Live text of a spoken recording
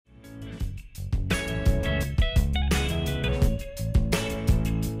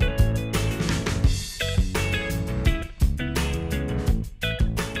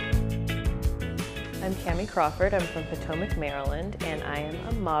Crawford. I'm from Potomac, Maryland, and I am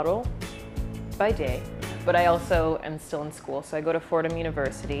a model by day, but I also am still in school. So I go to Fordham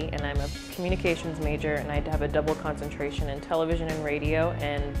University, and I'm a communications major, and I have a double concentration in television and radio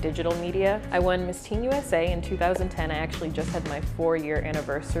and digital media. I won Miss Teen USA in 2010. I actually just had my 4-year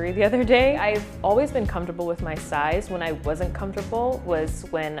anniversary the other day. I've always been comfortable with my size. When I wasn't comfortable was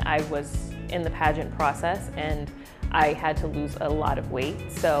when I was in the pageant process and I had to lose a lot of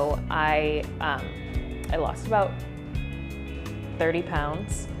weight. So I lost about 30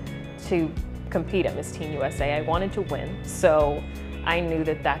 pounds to compete at Miss Teen USA. I wanted to win, so I knew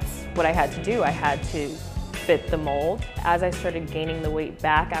that that's what I had to do. I had to fit the mold. As I started gaining the weight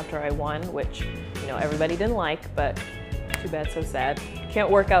back after I won, which everybody didn't like, but too bad, so sad. You can't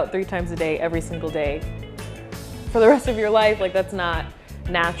work out 3 times a day, every single day for the rest of your life. Like, that's not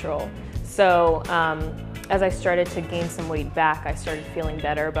natural. So as I started to gain some weight back, I started feeling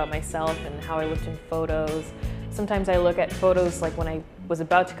better about myself and how I looked in photos. Sometimes I look at photos like when I was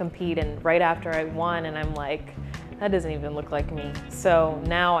about to compete and right after I won, and I'm like, that doesn't even look like me. So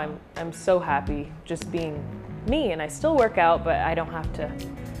now I'm so happy just being me, and I still work out, but I don't have to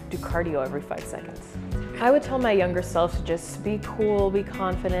do cardio every 5 seconds. I would tell my younger self to just be cool, be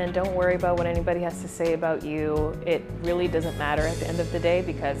confident, don't worry about what anybody has to say about you. It really doesn't matter at the end of the day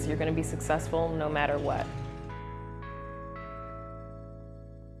because you're going to be successful no matter what.